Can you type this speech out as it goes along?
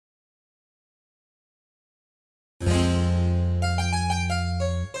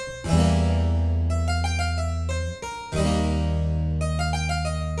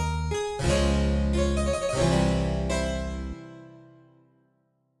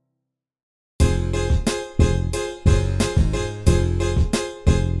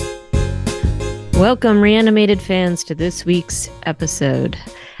Welcome, reanimated fans, to this week's episode.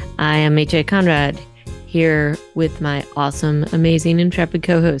 I am AJ Conrad, here with my awesome, amazing, intrepid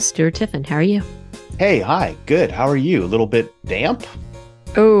co-host, Stuart Tiffin. How are you? Hey, hi. Good. How are you? A little bit damp?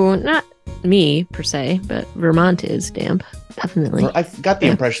 Oh, not me, per se, but Vermont is damp, definitely. I got the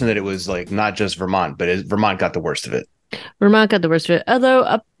impression that it was like not just Vermont, but Vermont got the worst of it. Vermont got the worst of it, although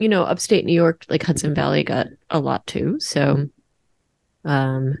upstate New York, like Hudson Valley, got a lot too. So,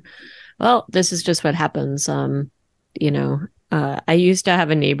 well, this is just what happens. I used to have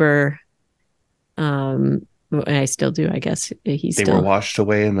a neighbor, and I still do, I guess. They were washed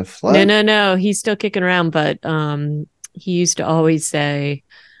away in the flood? No. He's still kicking around, but he used to always say,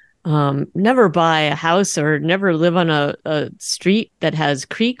 never buy a house or never live on a street that has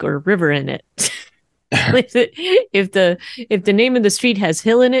creek or river in it. if the name of the street has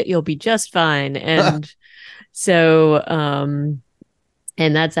hill in it, you'll be just fine. And so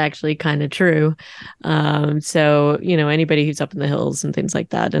and that's actually kind of true. So anybody who's up in the hills and things like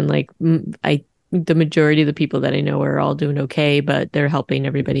that, and like the majority of the people that I know are all doing okay, but they're helping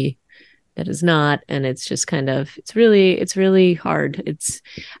everybody that is not. And it's just kind of, it's really hard.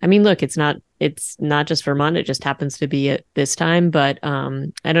 Look, it's not just Vermont. It just happens to be at this time. But I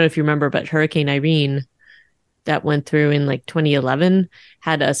don't know if you remember, but Hurricane Irene that went through in like 2011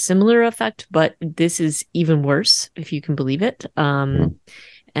 had a similar effect, but this is even worse, if you can believe it.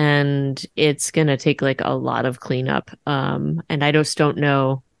 And it's going to take like a lot of cleanup. And I just don't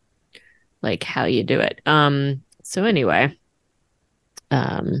know like how you do it. So anyway,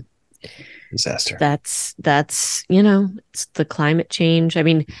 disaster. That's it's the climate change. I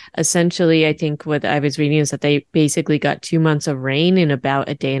mean, essentially, I think what I was reading is that they basically got 2 months of rain in about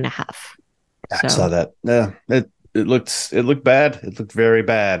a day and a half. I saw that. Yeah, it looked bad. It looked very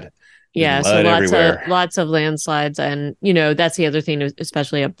bad. Yeah, so lots of landslides, and that's the other thing,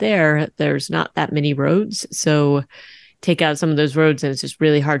 especially up there. There's not that many roads, so take out some of those roads, and it's just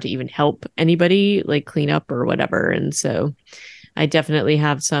really hard to even help anybody like clean up or whatever. And so I definitely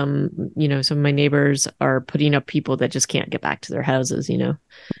have some of my neighbors are putting up people that just can't get back to their houses,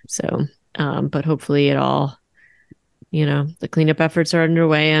 So, but hopefully it all, the cleanup efforts are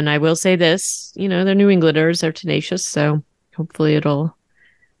underway. And I will say this, they're New Englanders, they're tenacious. So hopefully it'll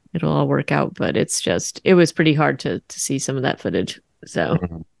all work out. But it was pretty hard to see some of that footage. So.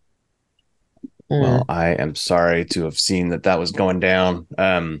 Well, I am sorry to have seen that was going down.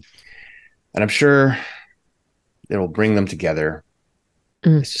 And I'm sure it will bring them together.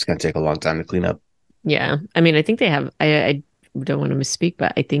 It's just going to take a long time to clean up. Yeah. I mean, I think they have, I don't want to misspeak,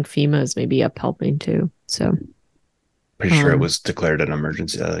 but I think FEMA is maybe up helping too. So pretty sure it was declared an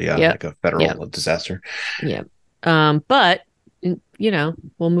emergency. Like a federal disaster. Yeah. But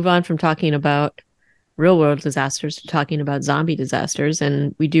we'll move on from talking about real world disasters to talking about zombie disasters.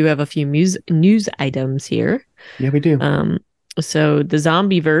 And we do have a few news items here. Yeah, we do. So the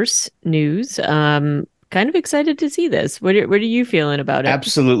Zombieverse news, kind of excited to see this. What are you feeling about it?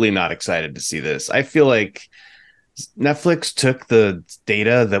 Absolutely not excited to see this. I feel like Netflix took the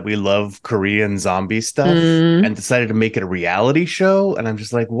data that we love Korean zombie stuff and decided to make it a reality show. And I'm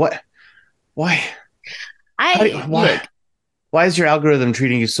just like, what? Why? Why is your algorithm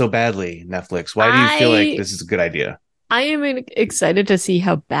treating you so badly, Netflix? Why do you feel like this is a good idea? I am excited to see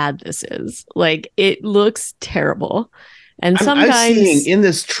how bad this is. Like, it looks terrible. And sometimes I'm seeing in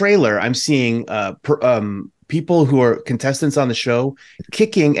this trailer, I'm seeing people who are contestants on the show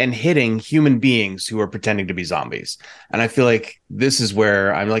kicking and hitting human beings who are pretending to be zombies. And I feel like this is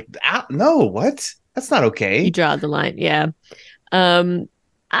where I'm like, no, what? That's not okay. You draw the line. Yeah. I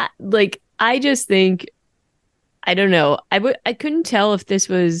just think, I don't know. I couldn't tell if this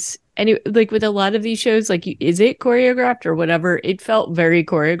was like with a lot of these shows, like, is it choreographed or whatever? It felt very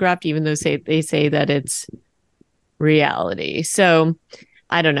choreographed, even though they say that it's reality. So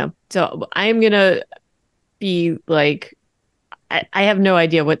I don't know. So I'm going to be like, I have no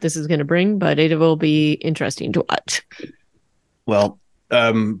idea what this is going to bring, but it will be interesting to watch. Well,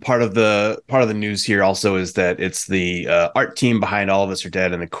 part of the news here also is that it's the art team behind All of Us Are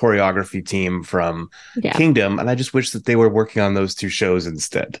Dead and the choreography team from Kingdom. And I just wish that they were working on those two shows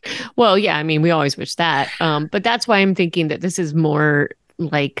instead. Well, yeah, I mean, we always wish that. But that's why I'm thinking that this is more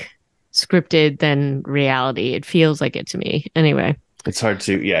like scripted than reality. It feels like it to me. Anyway. It's hard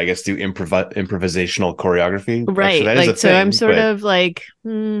to, I guess, do improvisational choreography. Right. That like, is a so thing, I'm sort of like,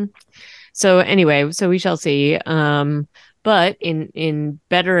 So anyway, so we shall see. But in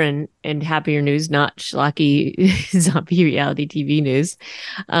better and happier news, not schlocky zombie reality TV news,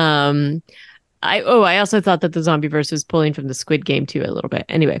 I also thought that the Zombieverse was pulling from the Squid Game too a little bit.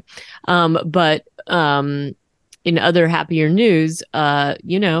 Anyway, but in other happier news,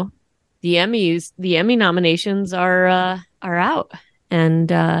 the Emmy nominations are out, and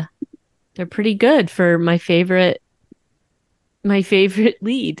they're pretty good for my favorite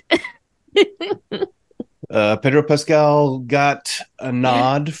lead. Pedro Pascal got a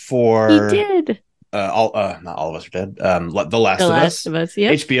nod He for did. all not all of us are dead. The The Last of Last Us. of Us.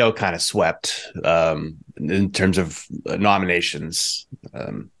 Yep. HBO kind of swept in terms of nominations.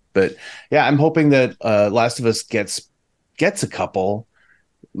 But yeah, I'm hoping that Last of Us gets a couple,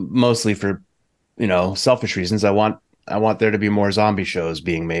 mostly for selfish reasons. I want there to be more zombie shows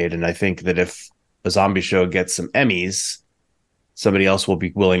being made, and I think that if a zombie show gets some Emmys, somebody else will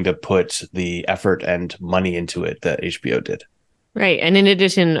be willing to put the effort and money into it that HBO did. Right. And in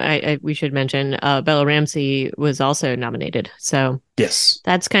addition, we should mention Bella Ramsey was also nominated. So Yes.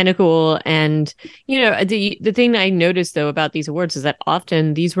 that's kind of cool. And the thing I noticed though about these awards is that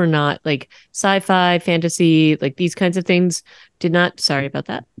often these were not like sci-fi, fantasy, like these kinds of things did not. Sorry about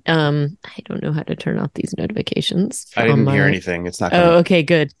that. I don't know how to turn off these notifications I on didn't hear my. anything. It's not Oh, coming. okay,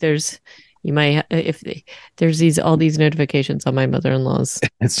 good. You might if there's these all these notifications on my mother-in-law's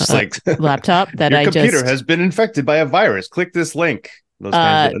It's just like laptop that your I computer just has been infected by a virus. Click this link. Those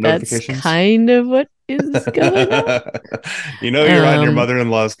kinds of that's notifications. kind of what is going on. You're on your Um,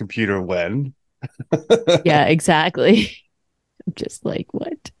 mother-in-law's computer when. yeah, exactly. I'm just like,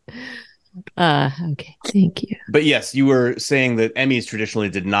 what? Okay, thank you. But yes, you were saying that Emmys traditionally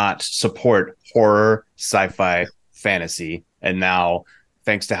did not support horror, sci-fi, fantasy, and now,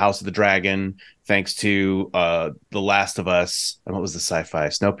 thanks to House of the Dragon, thanks to The Last of Us, and what was the sci-fi?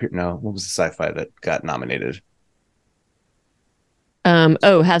 Snowpiercer? No, what was the sci-fi that got nominated?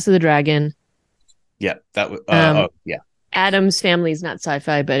 Oh, House of the Dragon. Yeah, that was. Um, Oh, yeah. Adam's Family is not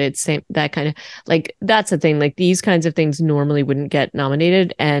sci-fi, but it's same that kind of like that's the thing. Like these kinds of things normally wouldn't get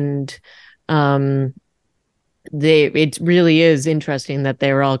nominated, and um, it really is interesting that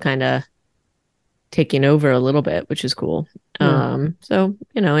they were all kind of taking over a little bit, which is cool. Yeah. So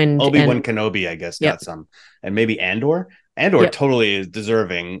Obi-Wan and Kenobi, I guess, yep, got some, and maybe Andor. Andor yep, totally is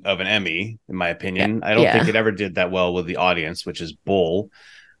deserving of an Emmy, in my yeah, opinion. I don't think yeah, it ever did that well with the audience, which is bull.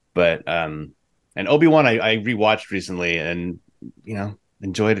 But and Obi-Wan, I rewatched recently, and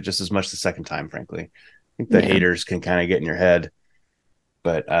enjoyed it just as much the second time. Frankly, I think the yeah. haters can kind of get in your head,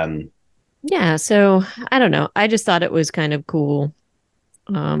 but Yeah, so I don't know. I just thought it was kind of cool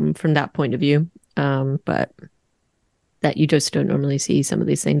from that point of view. But that you just don't normally see some of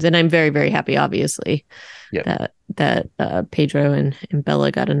these things. And I'm very, very happy, obviously, yeah. that Pedro and Bella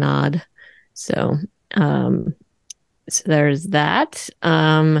got a nod. So um so there's that.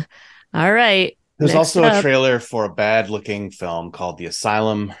 All right. There's Next also a up. trailer for a bad-looking film called The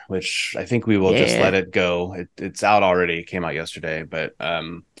Asylum, which I think we will just Yeah. let it go. It's out already. It came out yesterday, but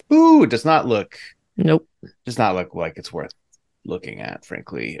ooh, it Nope. does not look like it's worth looking at,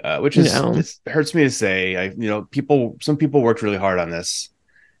 frankly. Which is No. this hurts me to say. Some people worked really hard on this,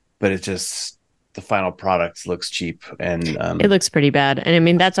 but it just the final product looks cheap, and It looks pretty bad. And I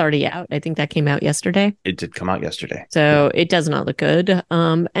mean that's already out. I think that came out yesterday. it did come out yesterday. Yeah. So it does not look good.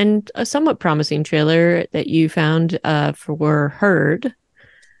 And a somewhat promising trailer that you found for Herd,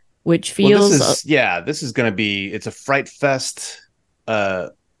 which Well, this feels is yeah, this is going to be it's a Fright Fest uh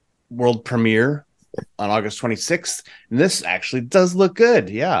world premiere on August 26th. And this actually does look good.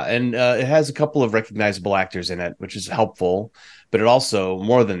 Yeah. And it has a couple of recognizable actors in it, which is helpful. But it also,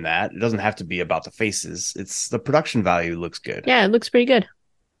 more than that, it doesn't have to be about the faces. It's the production value looks good. yeah, it looks pretty good.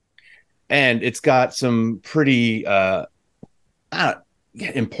 And it's got some pretty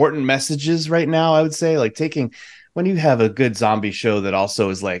important messages right now, I would say. Like when you have a good zombie show that also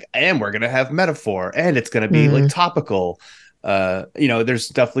is like, and we're going to have metaphor and it's going to be like Mm. topical. There's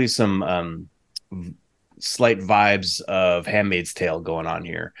definitely some slight vibes of Handmaid's Tale going on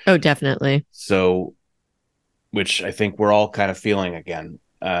here. Oh, definitely. So, which I think we're all kind of feeling again.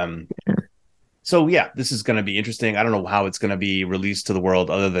 So yeah, this is going to be interesting. I don't know how it's going to be released to the world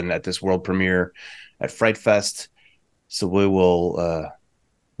other than at this world premiere at Fright Fest. So we will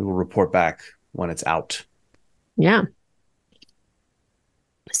report back when it's out. Yeah.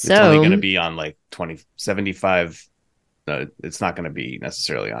 It's only going to So, be on like 2075. It's not going to be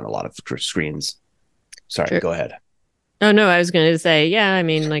necessarily on a lot of screens. Sorry, sure. go ahead. Oh no, I was going to say, yeah, I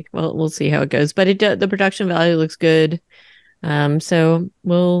mean, like, well, we'll see how it goes, but the production value looks good. So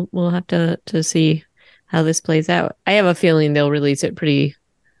we'll have to see how this plays out. I have a feeling they'll release it pretty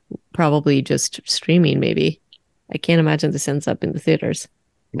probably just streaming, maybe. I can't imagine this ends up in the theaters,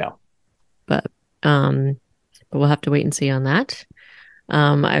 No, but um, but we'll have to wait and see on that.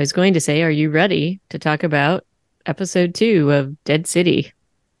 I was going to say, are you ready to talk about episode 2 of Dead City?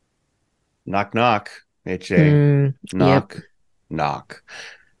 knock knock. HA Mm, yep. knock knock.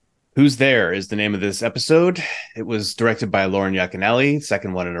 Who's There is the name of this episode. It was directed by Lauren Yaconelli,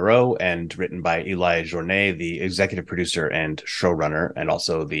 second one in a row, and written by Eli Journet, the executive producer and showrunner, and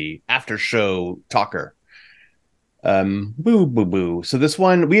also the after show talker. Boo, boo, boo. So this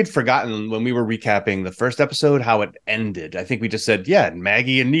one, we had forgotten when we were recapping the first episode how it ended. I think we just said, yeah,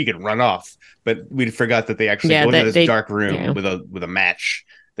 Maggie and Negan run off, but we forgot that they actually Yeah, go into that this they dark room yeah. with a match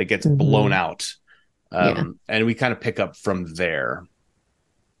that gets blown Hmm. out. Yeah. And we kind of pick up from there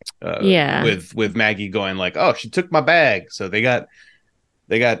Yeah. with Maggie going like, "Oh, she took my bag," so they got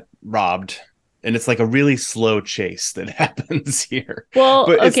robbed, and it's like a really slow chase that happens here, Well,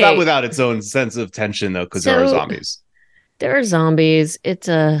 but it's not okay. without its own sense of tension though, because there are So zombies. there are zombies. It's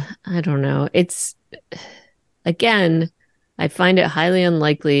a, I don't know. It's, again, I find it highly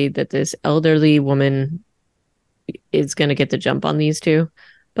unlikely that this elderly woman is going to get the jump on these two.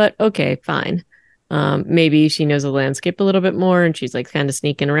 But okay, fine. Maybe she knows the landscape a little bit more and she's like kind of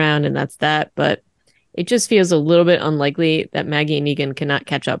sneaking around and that's that. But it just feels a little bit unlikely that Maggie and Negan cannot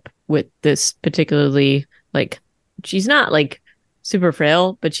catch up with this particularly, like, she's not like super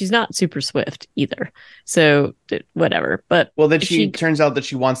frail, but she's not super swift either. So whatever. But Well, then she she turns out that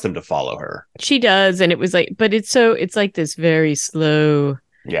she wants them to follow her. she does, and it was like, but it's like this very slow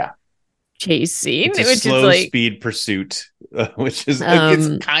Yeah, chase scene, it's a which is slow like, speed pursuit, which is it's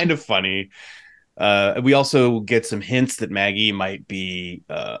um, kind of funny. We also get some hints that Maggie might be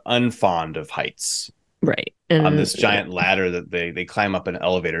unfond of heights right. on And this yeah, giant ladder that they climb up an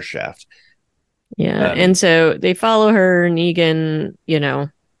elevator shaft. yeah. And Um, so they follow her. Negan,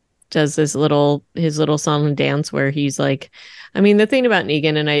 does this little his little song and dance where he's like, I mean, the thing about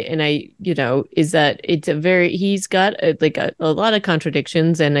Negan and I, is that it's a very he's got a lot of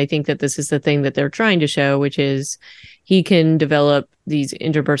contradictions, and I think that this is the thing that they're trying to show, which is he can develop these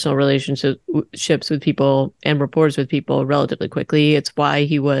interpersonal relationships with people and rapport with people relatively quickly. It's why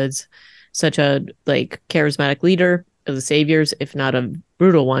he was such a like charismatic leader of the saviors, if not a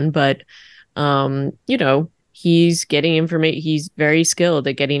brutal one, but he's getting information. He's very skilled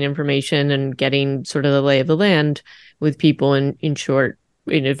at getting information and getting sort of the lay of the land with people in short,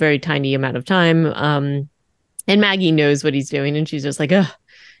 in a very tiny amount of time. And Maggie knows what he's doing, and she's just like, oh,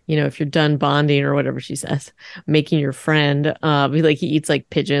 if you're done bonding or whatever she says, making your friend, like he eats like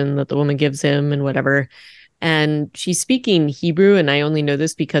pigeon that the woman gives him and whatever. And she's speaking Hebrew, and I only know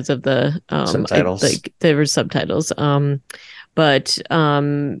this because of the Subtitles. like there were subtitles. But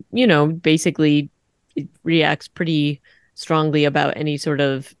basically it reacts pretty strongly about any sort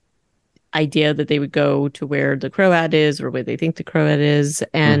of idea that they would go to where the Croat is or where they think the Croat is.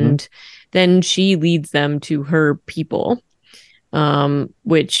 Mm-hmm. And then she leads them to her people,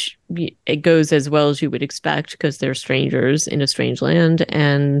 which it goes as well as you would expect because they're strangers in a strange land.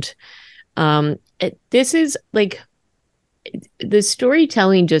 And this is like the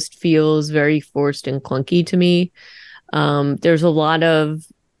storytelling just feels very forced and clunky to me. There's a lot of,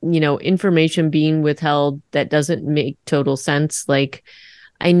 information being withheld that doesn't make total sense. Like,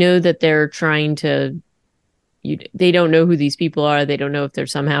 I know that they're trying to, they don't know who these people are. They don't know if they're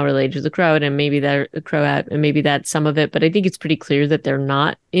somehow related to the Croat, and maybe they're the Croat, and maybe that's some of it. But I think it's pretty clear that they're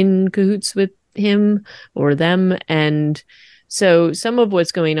not in cahoots with him or them. And so some of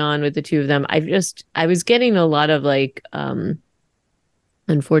what's going on with the two of them, I was getting a lot of like,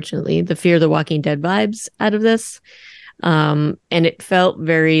 unfortunately, the Fear the Walking Dead vibes out of this. And it felt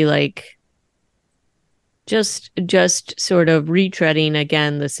very like just sort of retreading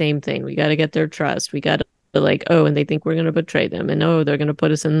again the same thing. We got to get their trust. We got to like, oh, and they think we're going to betray them, and oh, they're going to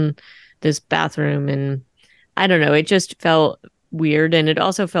put us in this bathroom, and I don't know. It just felt weird, and it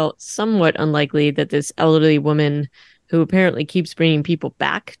also felt somewhat unlikely that this elderly woman who apparently keeps bringing people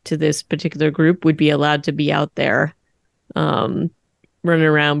back to this particular group would be allowed to be out there um running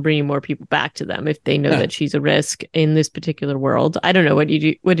around bringing more people back to them if they know that she's a risk in this particular world. I don't know. What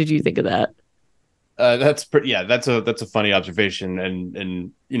did you think of that? That's pretty. Yeah, that's a funny observation,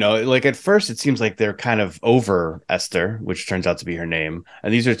 and like at first it seems like they're kind of over Esther, which turns out to be her name.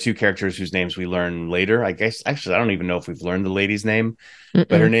 And these are two characters whose names we learn later. I guess actually I don't even know if we've learned the lady's name,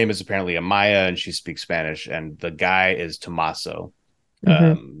 but her Mm-mm. name is apparently Amaya, and she speaks Spanish, and the guy is Tommaso.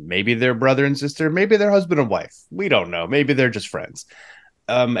 Mm-hmm. Maybe they're brother and sister, maybe they're husband and wife. We don't know. Maybe they're just friends.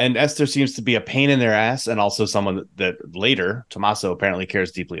 And Esther seems to be a pain in their ass, and also someone that later Tommaso apparently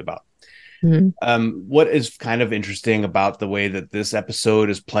cares deeply about. Mm-hmm. What is kind of interesting about the way that this episode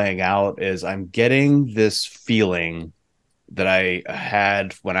is playing out is I'm getting this feeling that I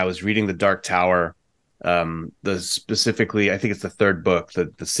had when I was reading The Dark Tower. The specifically, I think it's the third book,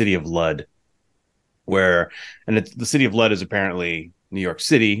 the City of Lud, where the City of Lud is apparently New York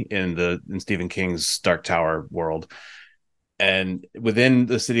City in Stephen King's Dark Tower world, And within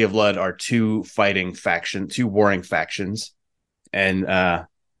the city of Lud are two warring factions. And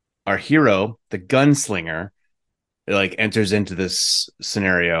our hero, the gunslinger, like enters into this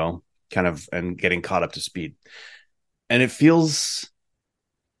scenario kind of and getting caught up to speed. And it feels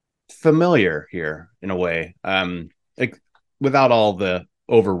familiar here in a way. Like without all the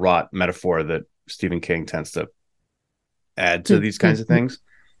overwrought metaphor that Stephen King tends to add to these kinds of things.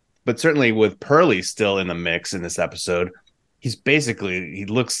 But certainly with Pearlie still in the mix in this episode, he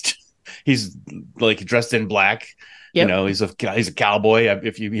looks he's like dressed in black. You Yep. know, he's a cowboy.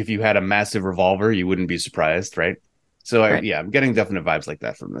 If you had a massive revolver, you wouldn't be surprised, right? So Right. I'm getting definite vibes like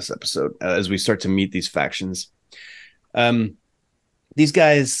that from this episode as we start to meet these factions. Um, these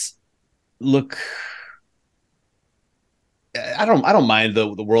guys look. I don't mind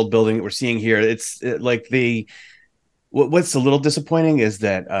the world building that we're seeing here. Like what's a little disappointing is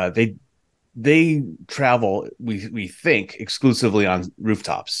that they travel, we think, exclusively on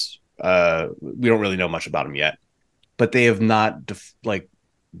rooftops. We don't really know much about them yet, but they have not like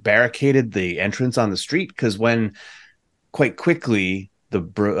barricaded the entrance on the street, because when quite quickly the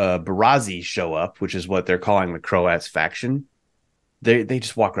Barazi show up, which is what they're calling the Croats faction, they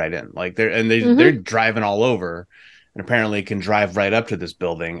just walk right in, like they're Mm-hmm. driving all over, and apparently can drive right up to this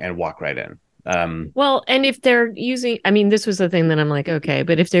building and walk right in. Well, and if they're using, I mean, this was the thing that I'm like, okay,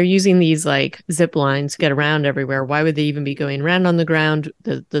 but if they're using these like zip lines to get around everywhere, why would they even be going around on the ground?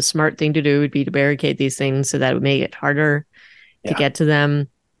 The smart thing to do would be to barricade these things so that would make it harder to Yeah, get to them.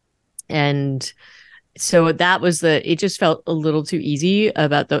 And so that was it just felt a little too easy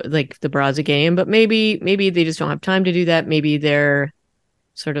about the Brazza game, but maybe they just don't have time to do that. Maybe their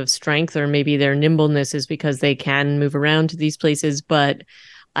sort of strength or maybe their nimbleness is because they can move around to these places. But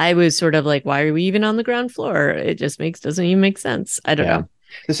I was sort of like, why are we even on the ground floor? It just doesn't even make sense. I don't yeah. know.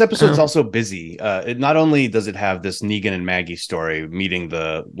 This episode's Um, also busy. It not only does it have this Negan and Maggie story meeting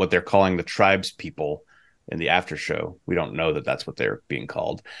the what they're calling the tribes people in the after show. We don't know that that's what they're being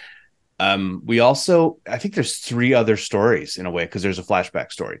called. We also, I think there's three other stories in a way, because there's a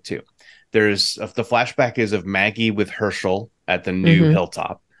flashback story too. There's the flashback is of Maggie with Herschel at the new mhm.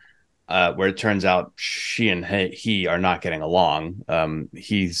 hilltop, where it turns out she and he are not getting along.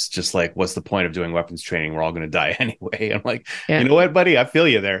 He's just like, what's the point of doing weapons training? We're all going to die anyway. I'm like, Yeah. you know what, buddy? I feel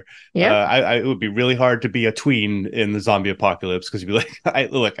you there. Yeah. It would be really hard to be a tween in the zombie apocalypse, because you'd be like,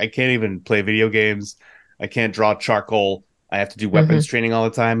 I can't even play video games. I can't draw charcoal. I have to do weapons Hmm. training all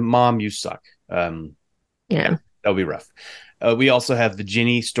the time. Mom, you suck. Yeah, Yeah. that'll be rough. We also have the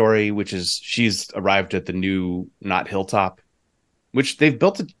Ginny story, which is she's arrived at the new not hilltop, which they've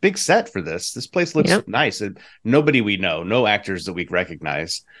built a big set for this. This place looks Yeah. nice. Nobody we know, no actors that we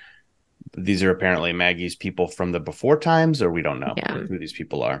recognize. These are apparently Maggie's people from the before times, or we don't know Yeah. who these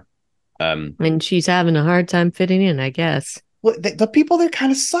people are. Um, And she's having a hard time fitting in, I guess. well, the people there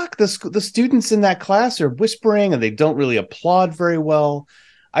kind of suck. The students in that class are whispering and they don't really applaud very well.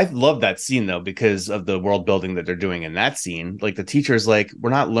 I love that scene though, because of the world building that they're doing in that scene. Like the teacher's like, we're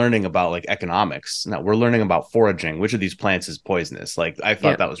not learning about like economics. No, we're learning about foraging. Which of these plants is poisonous? Like I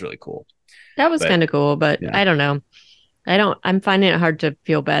thought Yeah. that was really cool. That was But kind of cool, but yeah, I don't know. I'm finding it hard to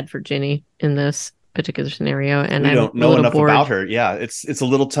feel bad for Ginny in this particular scenario, and we I'm don't a know little enough about bored. her. Yeah, it's a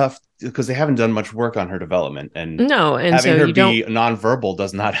little tough because they haven't done much work on her development, and No, and having so her you don't. be nonverbal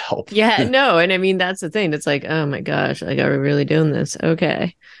does not help. Yeah, no, and I mean that's the thing. It's like, oh my gosh, like are we really doing this?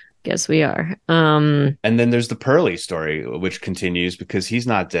 Okay, guess we are. And then there's the Pearly story, which continues because he's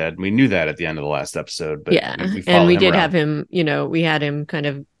not dead. We knew that at the end of the last episode, but Yeah, we and follow we him did have around. him. We had him kind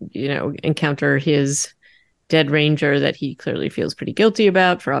of, encounter his dead ranger that he clearly feels pretty guilty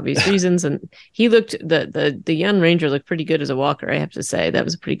about for obvious reasons. And he looked the young ranger looked pretty good as a walker, I have to say. That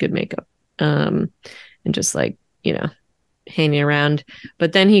was a pretty good makeup. And just like, hanging around.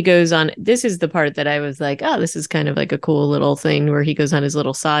 But then he goes on. This is the part that I was like, oh, this is kind of like a cool little thing where he goes on his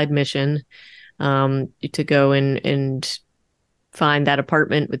little side mission to go and find that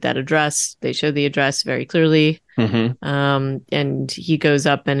apartment with that address. They show the address very clearly. Mm-hmm. And he goes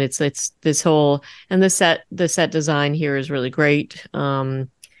up and it's this whole, and the set design here is really great. And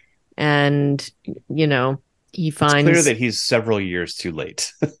you know, he It's clear finds, that he's several years too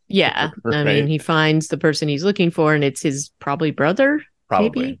late, yeah, I mean, right? he finds the person he's looking for, and it's his probably brother,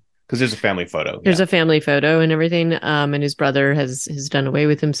 Probably maybe. because there's a family photo. There's Yeah. a family photo and everything. And his brother has done away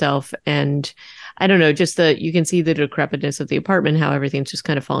with himself. And I don't know, just you can see the decrepitness of the apartment, how everything's just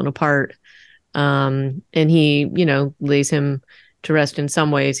kind of fallen apart. And he, lays him to rest in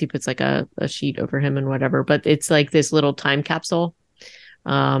some ways. He puts like a sheet over him and whatever, but it's like this little time capsule.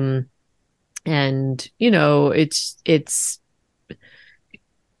 And it's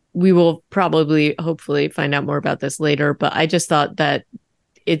we will probably, hopefully, find out more about this later. But I just thought that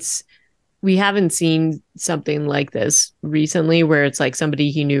it's we haven't seen something like this recently, where it's like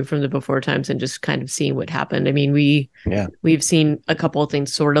somebody he knew from the before times and just kind of seeing what happened. I mean, Yeah. we've seen a couple of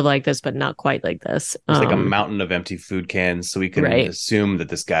things sort of like this, but not quite like this. There's like a mountain of empty food cans, so we can Right. assume that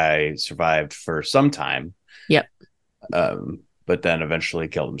this guy survived for some time, Yep. but then eventually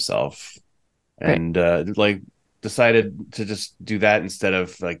killed himself, Right. and like decided to just do that instead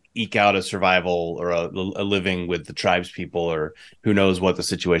of like eke out a survival or a living with the tribes people, or who knows what the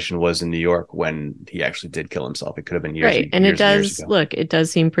situation was in New York when he actually did kill himself. It could have been Right. And it years and years does ago. look, it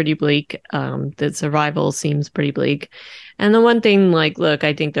does seem pretty bleak. The survival seems pretty bleak. And the one thing, like, look,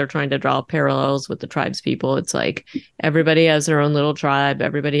 I think they're trying to draw parallels with the tribes people. It's like everybody has their own little tribe,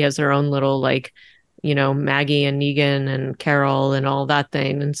 everybody has their own little, like, Maggie and Negan and Carol and all that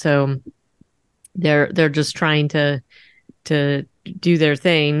thing. And so they're just trying to do their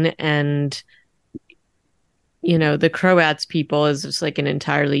thing. And the Croats people is just like an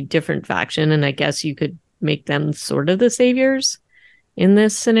entirely different faction, and I guess you could make them sort of the saviors in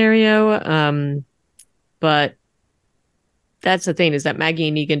this scenario. But that's the thing, is that Maggie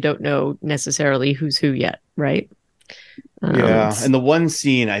and Negan don't know necessarily who's who yet, right? Yeah, and the one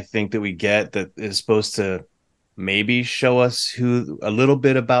scene I think that we get that is supposed to maybe show us who a little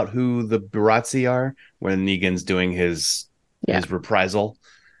bit about who the Barazzi are when Negan's doing Yeah. his reprisal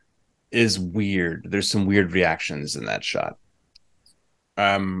is weird. There's some weird reactions in that shot.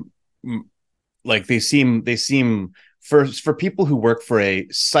 Um, like they seem for people who work for a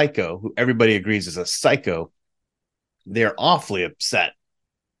psycho who everybody agrees is a psycho, they're awfully upset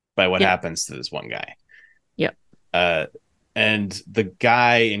by what Yep. happens to this one guy. Yep. Uh, and the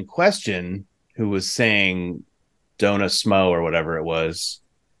guy in question who was saying Dona Smo or whatever it was,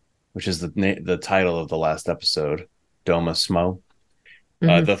 which is the title of the last episode, Doma Smo,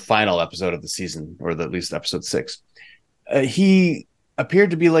 Hmm. the final episode of the season, or at least episode 6. He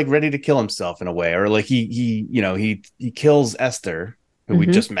appeared to be like ready to kill himself in a way, or like he kills Esther, who we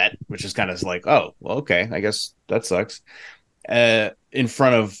Hmm. just met, which is kind of like, oh, well, okay, I guess that sucks. In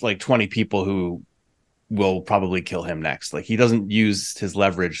front of like 20 people who will probably kill him next. Like he doesn't use his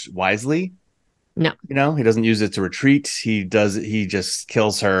leverage wisely. No. He doesn't use it to retreat. He just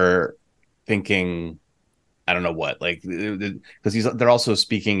kills her thinking, I don't know what, like, because they're also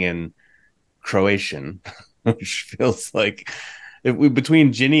speaking in Croatian, which feels like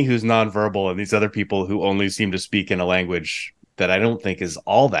between Ginny, who's nonverbal, and these other people who only seem to speak in a language that I don't think is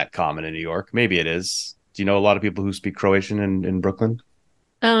all that common in New York. Maybe it is. Do you know a lot of people who speak Croatian in Brooklyn?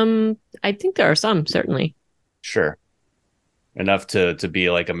 I think there are some, certainly. Sure. Enough to be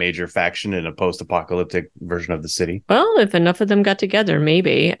like a major faction in a post-apocalyptic version of the city. Well, if enough of them got together,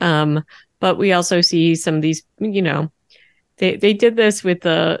 maybe. But we also see some of these, they did this with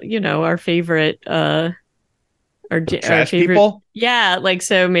our favorite our Trash favorite. people. Yeah, like,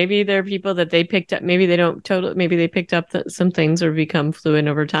 so maybe there are people that they picked up, maybe they don't totally, maybe they picked up some things or become fluent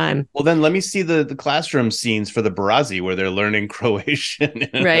over time. Well, then let me see the classroom scenes for the Barazzi where they're learning Croatian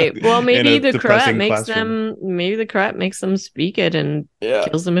Right. Well, in a maybe depressing classroom. The Croat makes them speak it and Yeah.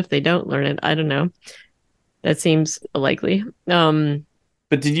 kills them if they don't learn it. I don't know. That seems likely.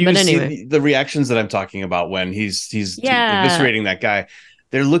 But did you But see anyway. the reactions that I'm talking about when he's Yeah. eviscerating that guy?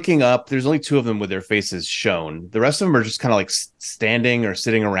 They're looking up. There's only 2 of them with their faces shown. The rest of them are just kind of like standing or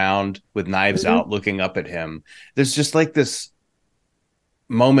sitting around with knives Mhm. out, looking up at him. There's just like this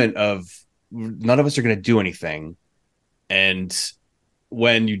moment of none of us are going to do anything. And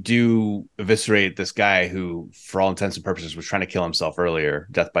when you do eviscerate this guy who, for all intents and purposes, was trying to kill himself earlier,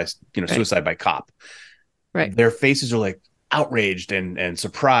 death by, Right. suicide by cop, Right. their faces are like outraged and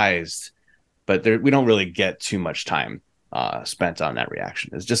surprised, but we don't really get too much time spent on that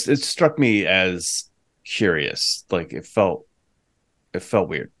reaction. It struck me as curious. Like it felt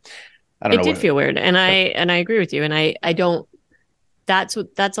weird. I don't It know did what. feel weird. And Yeah. I agree with you. And I don't that's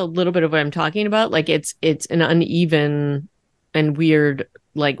a little bit of what I'm talking about. Like, it's an uneven and weird,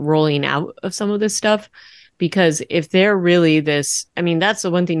 like, rolling out of some of this stuff, because if they're really this, I mean, that's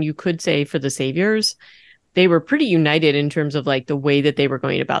the one thing you could say for the saviors. They were pretty united in terms of like the way that they were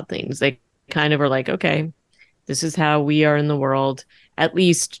going about things. They kind of were like, okay, this is how we are in the world, at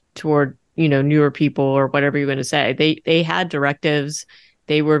least toward, newer people or whatever you're going to say. They had directives.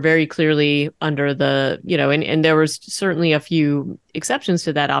 They were very clearly under the, and there was certainly a few exceptions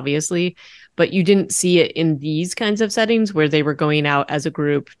to that, obviously, but you didn't see it in these kinds of settings where they were going out as a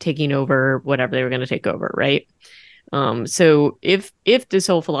group, taking over whatever they were going to take over, right? So if this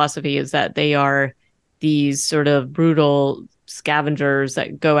whole philosophy is that they are these sort of brutal scavengers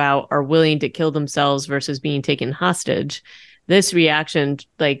that go out, are willing to kill themselves versus being taken hostage, this reaction,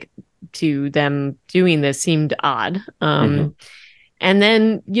 like to them doing this, seemed odd. Hmm. And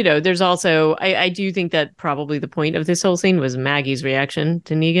then, there's also, I do think that probably the point of this whole scene was Maggie's reaction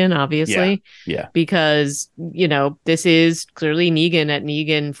to Negan, Yeah. obviously, Yeah. because, this is clearly Negan at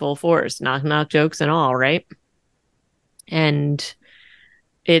Negan full force, knock knock jokes and all, right? And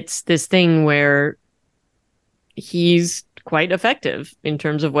it's this thing where he's quite effective in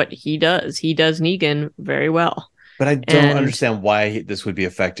terms of what he does. He does Negan very well. But I don't And understand why this would be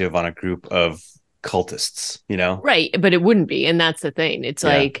effective on a group of cultists, you know? right, but it wouldn't be. And that's the thing. It's Yeah.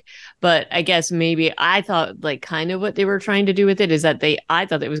 like, but I guess maybe I thought like kind of what they were trying to do with it is that I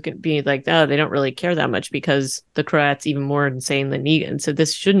thought it was going to be like, oh, they don't really care that much because the Croat's even more insane than Negan. So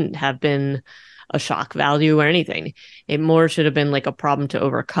this shouldn't have been a shock value or anything. It more should have been like a problem to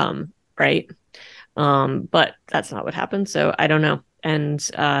overcome, right? But that's not what happened. So I don't know. And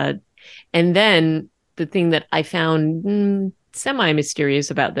then the thing that I found semi mysterious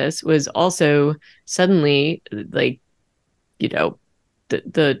about this was also suddenly like, you know,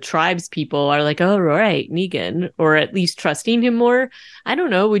 the tribes people are like, oh, right, Negan, or at least trusting him more. I don't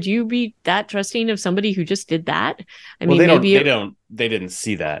know. Would you be that trusting of somebody who just did that? I Well, mean, maybe it, they didn't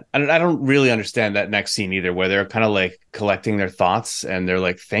see that. I don't really understand that next scene either, where they're kind of like collecting their thoughts and they're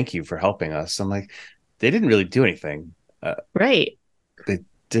like, thank you for helping us. I'm like, they didn't really do anything. right. They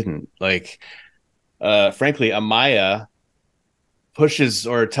didn't frankly, Amaya pushes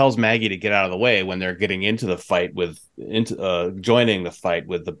or tells Maggie to get out of the way when they're getting into the fight joining the fight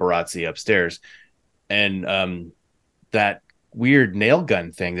with the Barazzi upstairs. And that weird nail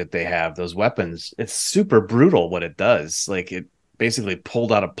gun thing that they have, those weapons, it's super brutal what it does. Like it basically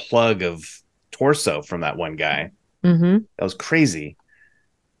pulled out a plug of torso from that one guy. Mm-hmm. That was crazy.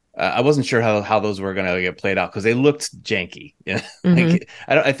 I wasn't sure how those were going to get played out because they looked janky. Yeah, Mm-hmm. like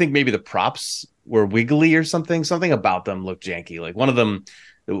I think maybe the props were wiggly or something. Something about them looked janky. Like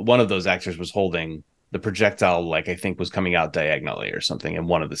one of those actors was holding the projectile, like I think was coming out diagonally or something in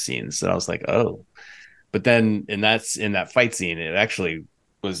one of the scenes. And I was like, oh. But then in that fight scene, it actually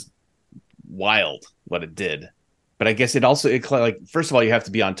was wild what it did. But I guess it like first of all you have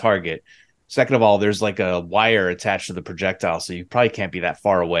to be on target. Second of all, there's like a wire attached to the projectile, so you probably can't be that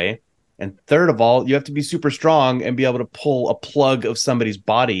far away. And third of all, you have to be super strong and be able to pull a plug of somebody's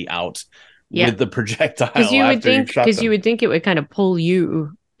body out Yeah. with the projectile after you've shot Because you them. would think it would kind of pull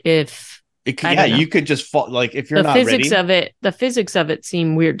you if, I Yeah, don't know. you could just fall. Like if you're not ready, The physics of it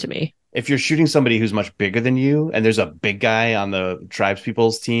seem weird to me. if you're shooting somebody who's much bigger than you, and there's a big guy on the tribes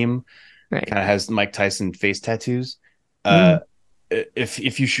people's team, Right. kind of has Mike Tyson face tattoos. Uh, Mm.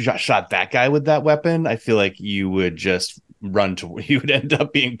 if you shot that guy with that weapon, I feel like you would just you would end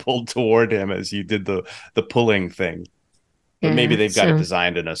up being pulled toward him as you did the pulling thing. But maybe Yeah. they've got it So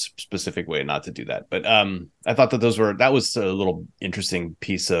designed in a specific way not to do that. But I thought that that was a little interesting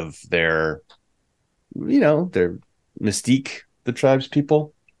piece of their mystique, the tribes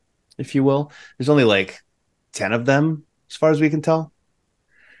people, if you will. There's only like 10 of them as far as we can tell.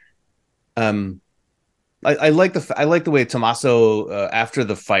 Um, I like I like the way Tommaso after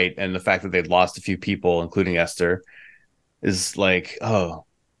the fight and the fact that they'd lost a few people, including Esther, is like, oh,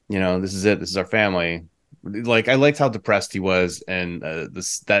 this is it. This is our family. Like I liked how depressed he was, and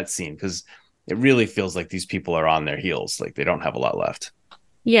that scene because it really feels like these people are on their heels. Like they don't have a lot left.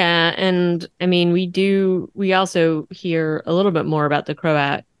 yeah, and I mean we also hear a little bit more about the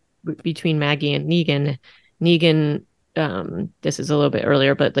Croat between Maggie and Negan. Negan, this is a little bit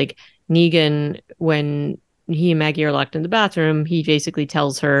earlier, but like Negan, when he and Maggie are locked in the bathroom, he basically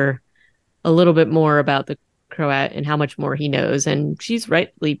tells her a little bit more about the Croat and how much more he knows. And she's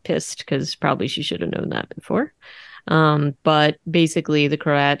rightly pissed because probably she should have known that before. But basically, the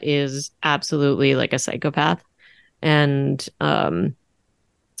Croat is absolutely like a psychopath and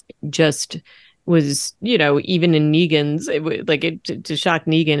just was, even in Negan's, to shock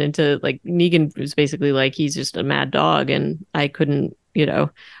Negan into like, Negan was basically like, he's just a mad dog. And I couldn't,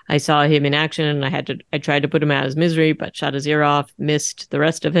 I saw him in action and I tried to put him out of his misery, but shot his ear off, missed the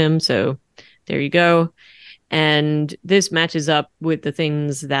rest of him. So there you go. And this matches up with the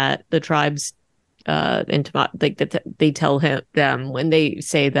things that the tribes like that they tell them when they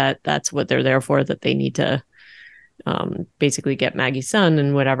say that that's what they're there for, that they need to basically get Maggie's son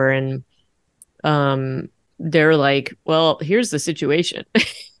and whatever. And they're like, well, here's the situation.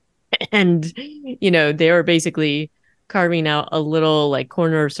 And they were basically carving out a little like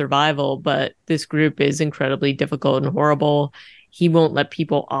corner of survival, but this group is incredibly difficult and horrible. He won't let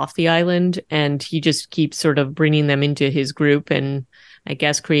people off the island, and he just keeps sort of bringing them into his group and I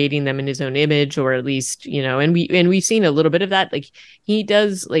guess creating them in his own image, or at least, and we've seen a little bit of that. Like he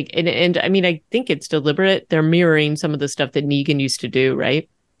does, like, and I mean, I think it's deliberate. They're mirroring some of the stuff that Negan used to do, right?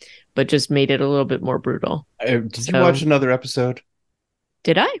 But just made it a little bit more brutal. Did you watch So another episode?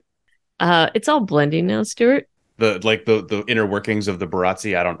 did I? It's all blending now, Stuart. The inner workings of the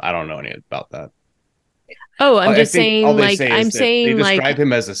Barazzi. I don't know any about that. Oh, I'm I just think all saying, they like, say I'm is that they saying, describe like,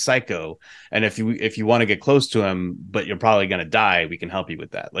 him as a psycho, and if you want to get close to him, but you're probably going to die, we can help you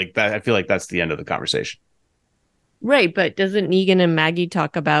with that. Like that, I feel like that's the end of the conversation. right. But doesn't Negan and Maggie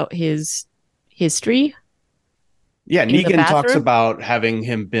talk about his history Yeah, in the Negan talks bathroom? about having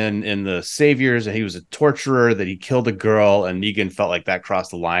him been in the Saviors, and he was a torturer, that he killed a girl, and Negan felt like that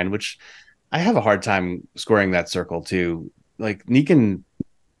crossed the line, which I have a hard time squaring that circle too. Like Negan,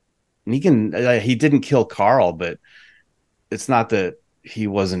 he didn't kill Carl, but it's not that he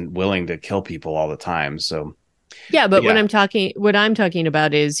wasn't willing to kill people all the time. So, Yeah, but but yeah. what I'm talking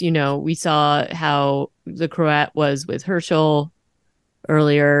about is, we saw how the Croat was with Herschel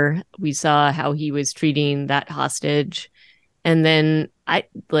earlier. We saw how he was treating that hostage. And then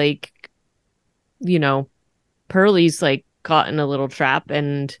you know, Pearlie's like caught in a little trap,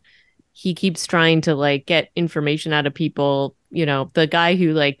 and he keeps trying to like get information out of people. The guy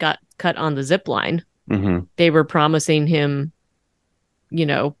who like got cut on the zip line, Mm-hmm. they were promising him, you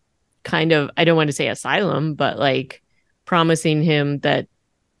know, kind of, I don't want to say asylum, but like promising him that,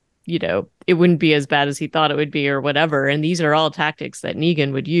 it wouldn't be as bad as he thought it would be or whatever. And these are all tactics that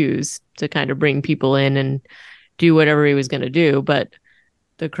Negan would use to kind of bring people in and do whatever he was going to do. But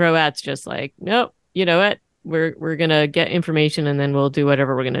the Croats just like, nope, you know what? We're gonna get information and then we'll do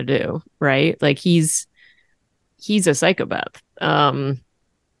whatever we're gonna do, right? Like he's a psychopath.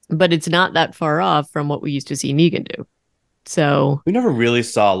 But it's not that far off from what we used to see Negan do. So, We never really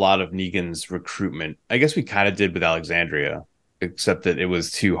saw a lot of Negan's recruitment. I guess we kind of did with Alexandria, except that it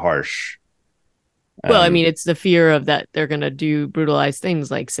was too harsh. well, I mean, Um, it's the fear of that they're gonna do brutalized things,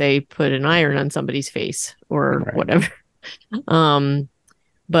 like say put an iron on somebody's face or right. whatever. Um,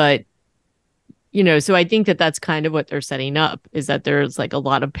 but so I think that that's kind of what they're setting up, is that there's like a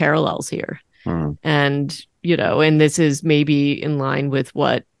lot of parallels here. Hmm. And, and this is maybe in line with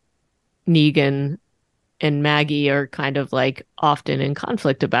what Negan and Maggie are kind of like often in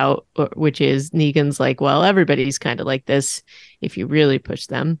conflict about, which is Negan's like, well, everybody's kind of like this if you really push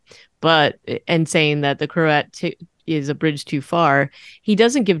them. But, and saying that the Croat is a bridge too far. He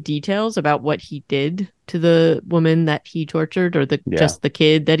doesn't give details about what he did to the woman that he tortured, or Yeah. just the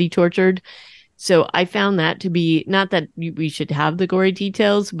kid that he tortured. So I found that to be, not that we should have the gory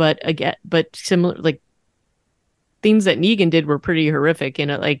details, but again, but similar, like things that Negan did were pretty horrific. And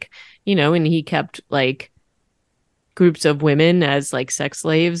and he kept like groups of women as like sex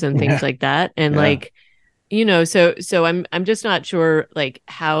slaves and things Yeah. like that. And Yeah. like, so I'm just not sure like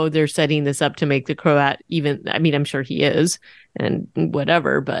how they're setting this up to make the Croat even. I mean, I'm sure he is and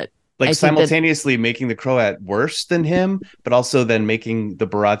whatever, but Like I think that simultaneously making the Croat worse than him, but also then making the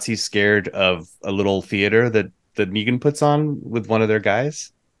Barazzi scared of a little theater that Negan puts on with one of their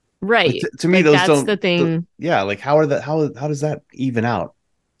guys. Like right, to me, like those that's the don't. thing. Yeah, like how does that even out?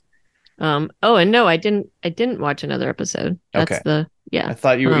 Oh, and no, I didn't watch another episode. That's Okay, the yeah. I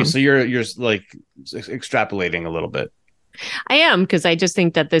thought you were. Um So you're like extrapolating a little bit. I am, because I just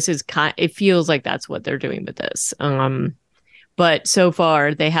think that this is it feels like that's what they're doing with this. But so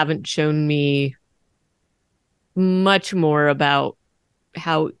far they haven't shown me much more about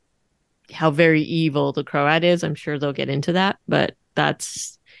how very evil the Croat is. I'm sure they'll get into that, but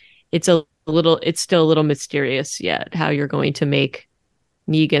it's still a little mysterious yet how you're going to make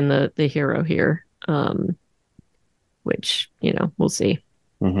Negan the hero here. Which, we'll see.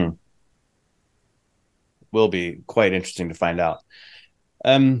 Mm-hmm. Will be quite interesting to find out.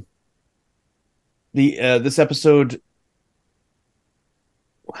 Um, the this episode,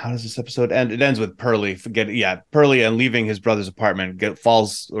 how does this episode end? It ends with Pearlie and leaving his brother's apartment,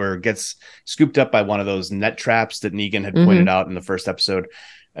 gets scooped up by one of those net traps that Negan had pointed Mm-hmm. out in the first episode.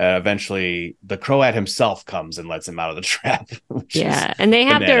 Eventually, the Croat himself comes and lets him out of the trap, which is Yeah, and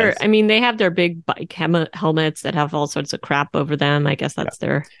bananas. they have their big bike helmets that have all sorts of crap over them. I guess Yeah, that's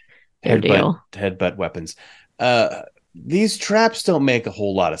their deal. headbutt weapons. These traps don't make a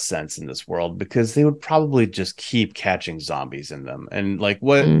whole lot of sense in this world because they would probably just keep catching zombies in them. And like,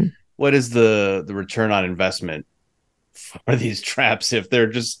 Mm. what is the return on investment for these traps if they're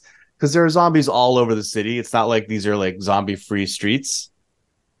just because there are zombies all over the city? It's not like these are like zombie free streets.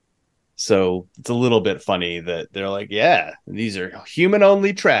 So it's a little bit funny that they're like, yeah, these are human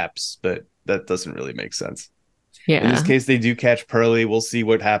only traps, but that doesn't really make sense. In this Yeah. case, they do catch Pearlie. We'll see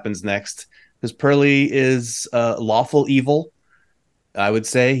what happens next because Pearlie is lawful evil. I would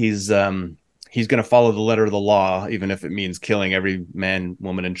say he's going to follow the letter of the law, even if it means killing every man,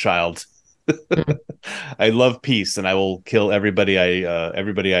 woman, and child. Mm. I love peace, and I will kill everybody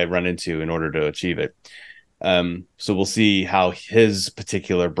I run into in order to achieve it. So we'll see how his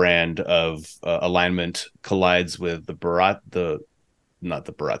particular brand of alignment collides with the not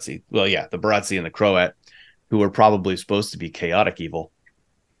the Baratzi. Well, yeah, the Baratzi and the Croat, who are probably supposed to be chaotic evil.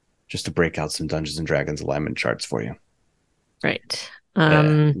 Just to break out some Dungeons and Dragons alignment charts for you. Right.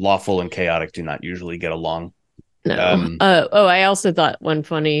 Lawful and chaotic do not usually get along. No. Um, Oh, I also thought one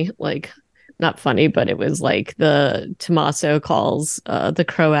funny, like, not funny, but it was like the Tommaso calls the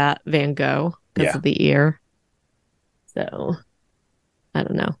Croat Van Gogh because yeah, of the ear. So I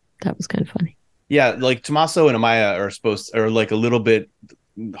don't know. That was kind of funny. yeah. Like Tommaso and Amaya are supposed are like a little bit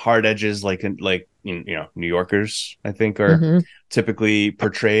hard edges, like New Yorkers. I think are Hmm. typically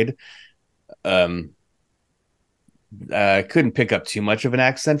portrayed. Um, I couldn't pick up too much of an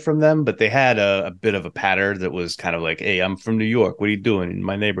accent from them, but they had a bit of a patter that was kind of like, "Hey, I'm from New York. What are you doing in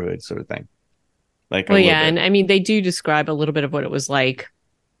my neighborhood?" Sort of thing. Like a Well, little yeah, bit. and I mean they do describe a little bit of what it was like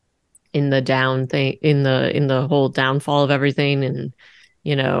in the down thing in the whole downfall of everything, and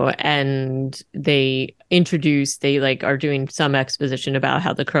and they like are doing some exposition about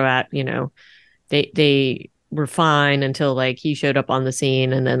how the Croat, they were fine until like he showed up on the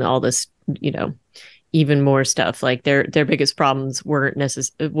scene, and then all this, you know even more stuff. Like their biggest problems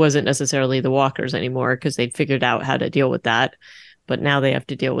wasn't necessarily the walkers anymore because they'd figured out how to deal with that, but now they have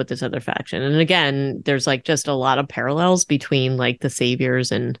to deal with this other faction. And again, there's like just a lot of parallels between like the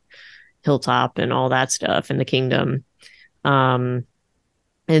saviors and Hilltop and all that stuff and the kingdom. um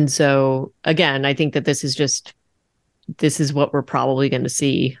and so again, I think that this is what we're probably going to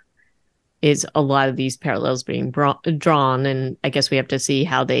see, is a lot of these parallels being drawn, and I guess we have to see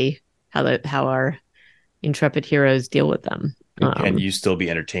how our intrepid heroes deal with them. And can you still be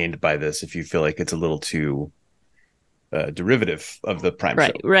entertained by this if you feel like it's a little too derivative of the Prime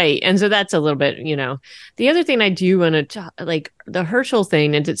Right, show? right. And so that's a little bit, the other thing I do want to like the Herschel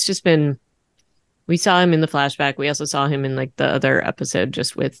thing, and it's just been, we saw him in the flashback. We also saw him in like the other episode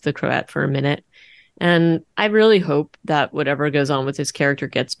just with the Croat for a minute. And I really hope that whatever goes on with his character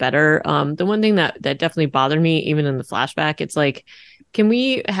gets better. The one thing that definitely bothered me, even in the flashback, it's like, can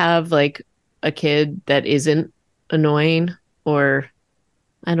we have like a kid that isn't annoying, or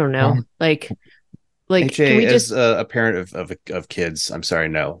I don't know, Um, can HA, we as just a parent of kids, I'm sorry,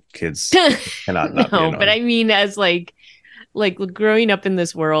 no, kids cannot not be no, but annoying. I mean as like growing up in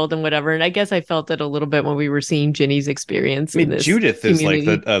this world and whatever. And I guess I felt it a little bit when we were seeing Ginny's experience I in mean, this Judith is like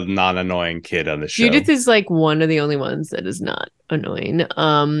the community. non-annoying kid on the Judith show. is like one of the only ones that is not annoying.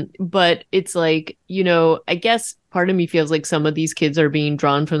 But it's like, I guess part of me feels like some of these kids are being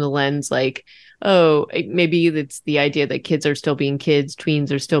drawn from the lens like, oh, maybe it's the idea that kids are still being kids,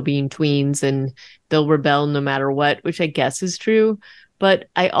 tweens are still being tweens, and they'll rebel no matter what, which I guess is true. But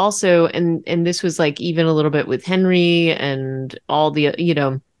I also, and this was like even a little bit with Henry and all the,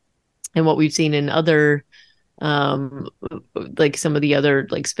 and what we've seen in other like some of the other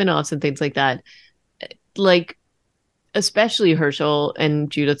like spin-offs and things like that, like especially Herschel,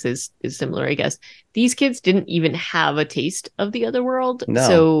 and Judith is similar, I guess. These kids didn't even have a taste of the other world. No,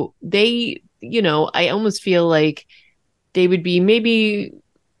 So they, I almost feel like they would be maybe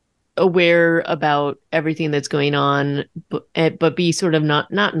aware about everything that's going on, but be sort of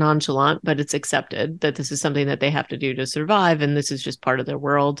not nonchalant, but it's accepted that this is something that they have to do to survive, and this is just part of their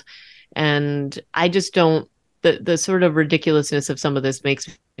world. And I just don't, the sort of ridiculousness of some of this makes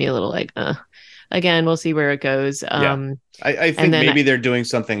me a little like, again, we'll see where it goes. yeah, I And think then maybe they're doing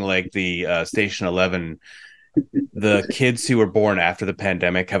something like the Station 11. The kids who were born after the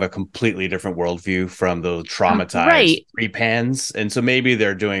pandemic have a completely different worldview from the traumatized right, pre-pans, and so maybe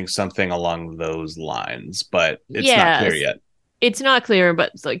they're doing something along those lines, but it's not clear yes, yet. it's not clear,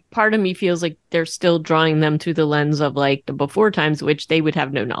 but it's like part of me feels like they're still drawing them through the lens of like the before times, which they would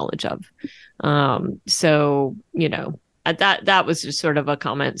have no knowledge of. So that was just sort of a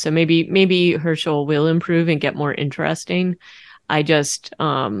comment. So maybe Herschel will improve and get more interesting. I just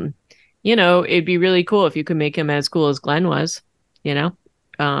it'd be really cool if you could make him as cool as Glenn was, you know.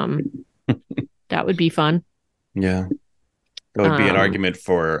 Um, that would be fun. Yeah, that would be an Um, argument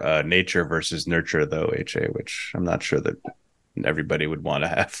for nature versus nurture, though, HA, which I'm not sure that everybody would want to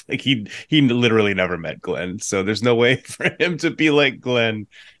have. Like he literally never met Glenn, so there's no way for him to be like Glenn.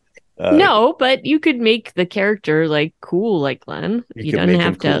 Uh, no, but you could make the character like cool like Glenn. you You could don't make him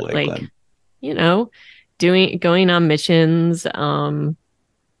have cool to like like, Glenn. you know, going on missions.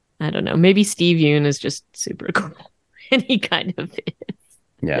 I don't know. Maybe Steve Yoon is just super cool. And he kind of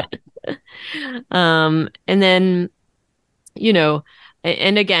Yeah, and then, you know,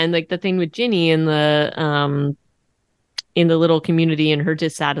 And again, like the thing with Ginny in the little community and her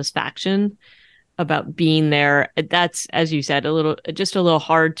dissatisfaction about being there, that's, as you said, a little just a little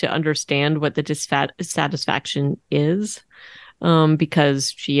hard to understand what the dissatisfaction is,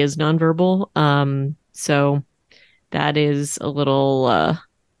 because she is nonverbal. So that is a little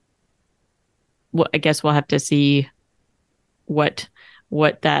well, I guess we'll have to see what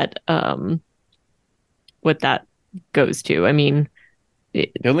what that um what that goes to. I mean,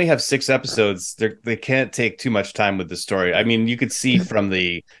 it, They only have 6 episodes. They can't take too much time with the story. I mean, you could see from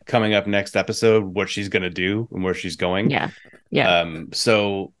the coming up next episode what she's going to do and where she's going. yeah, yeah.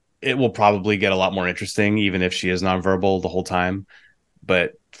 So it will probably get a lot more interesting, even if she is nonverbal the whole time.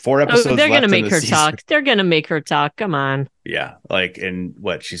 But four Oh, episodes they're gonna left in make the her season. talk. They're gonna make her talk. Come on. Yeah, like, and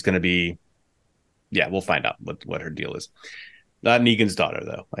what she's going to be. Yeah, we'll find out what her deal is. Not Negan's daughter,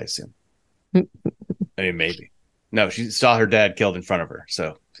 though, I assume. I mean, maybe. No, she saw her dad killed in front of her,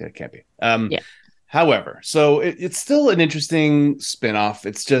 so it can't be. Yeah. However, so it's still an interesting spinoff.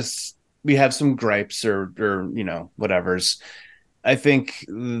 It's just we have some gripes or whatever's. I think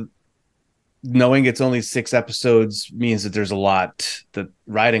knowing it's only 6 episodes means that there's a lot that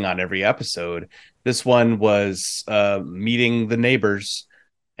riding on every episode. This one was meeting the neighbors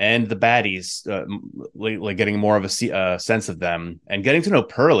and the baddies, like getting more of a sense of them and getting to know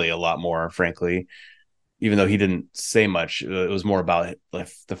Pearlie a lot more, frankly. Even though he didn't say much, it was more about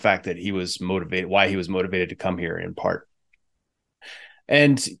the fact that he was motivated, why he was motivated to come here in part.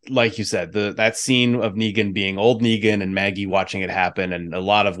 And like you said, that scene of Negan being old Negan and Maggie watching it happen, and a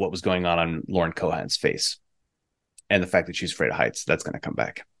lot of what was going on Lauren Cohan's face, and the fact that she's afraid of heights, that's going to come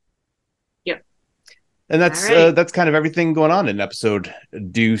back. Yep. And All right. that's kind of everything going on in episode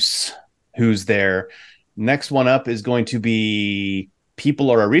Deuce. Who's there? Next one up is going to be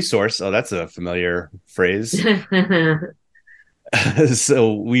People Are a Resource. Oh, that's a familiar phrase.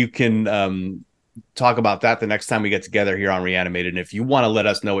 So we can talk about that the next time we get together here on Reanimated. And if you want to let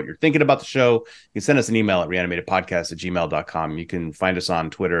us know what you're thinking about the show, you can send us an email at reanimatedpodcast@gmail.com. You can find us on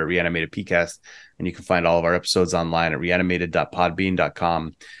Twitter at reanimatedpcast, and you can find all of our episodes online at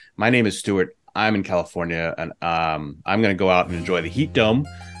reanimated.podbean.com. My name is Stuart. I'm in California, and I'm going to go out and enjoy the heat dome.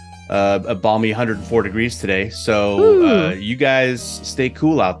 A balmy 104 degrees today. So you guys stay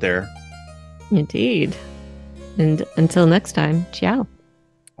cool out there. Indeed. And until next time, ciao.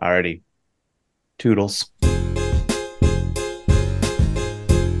 Alrighty. Toodles.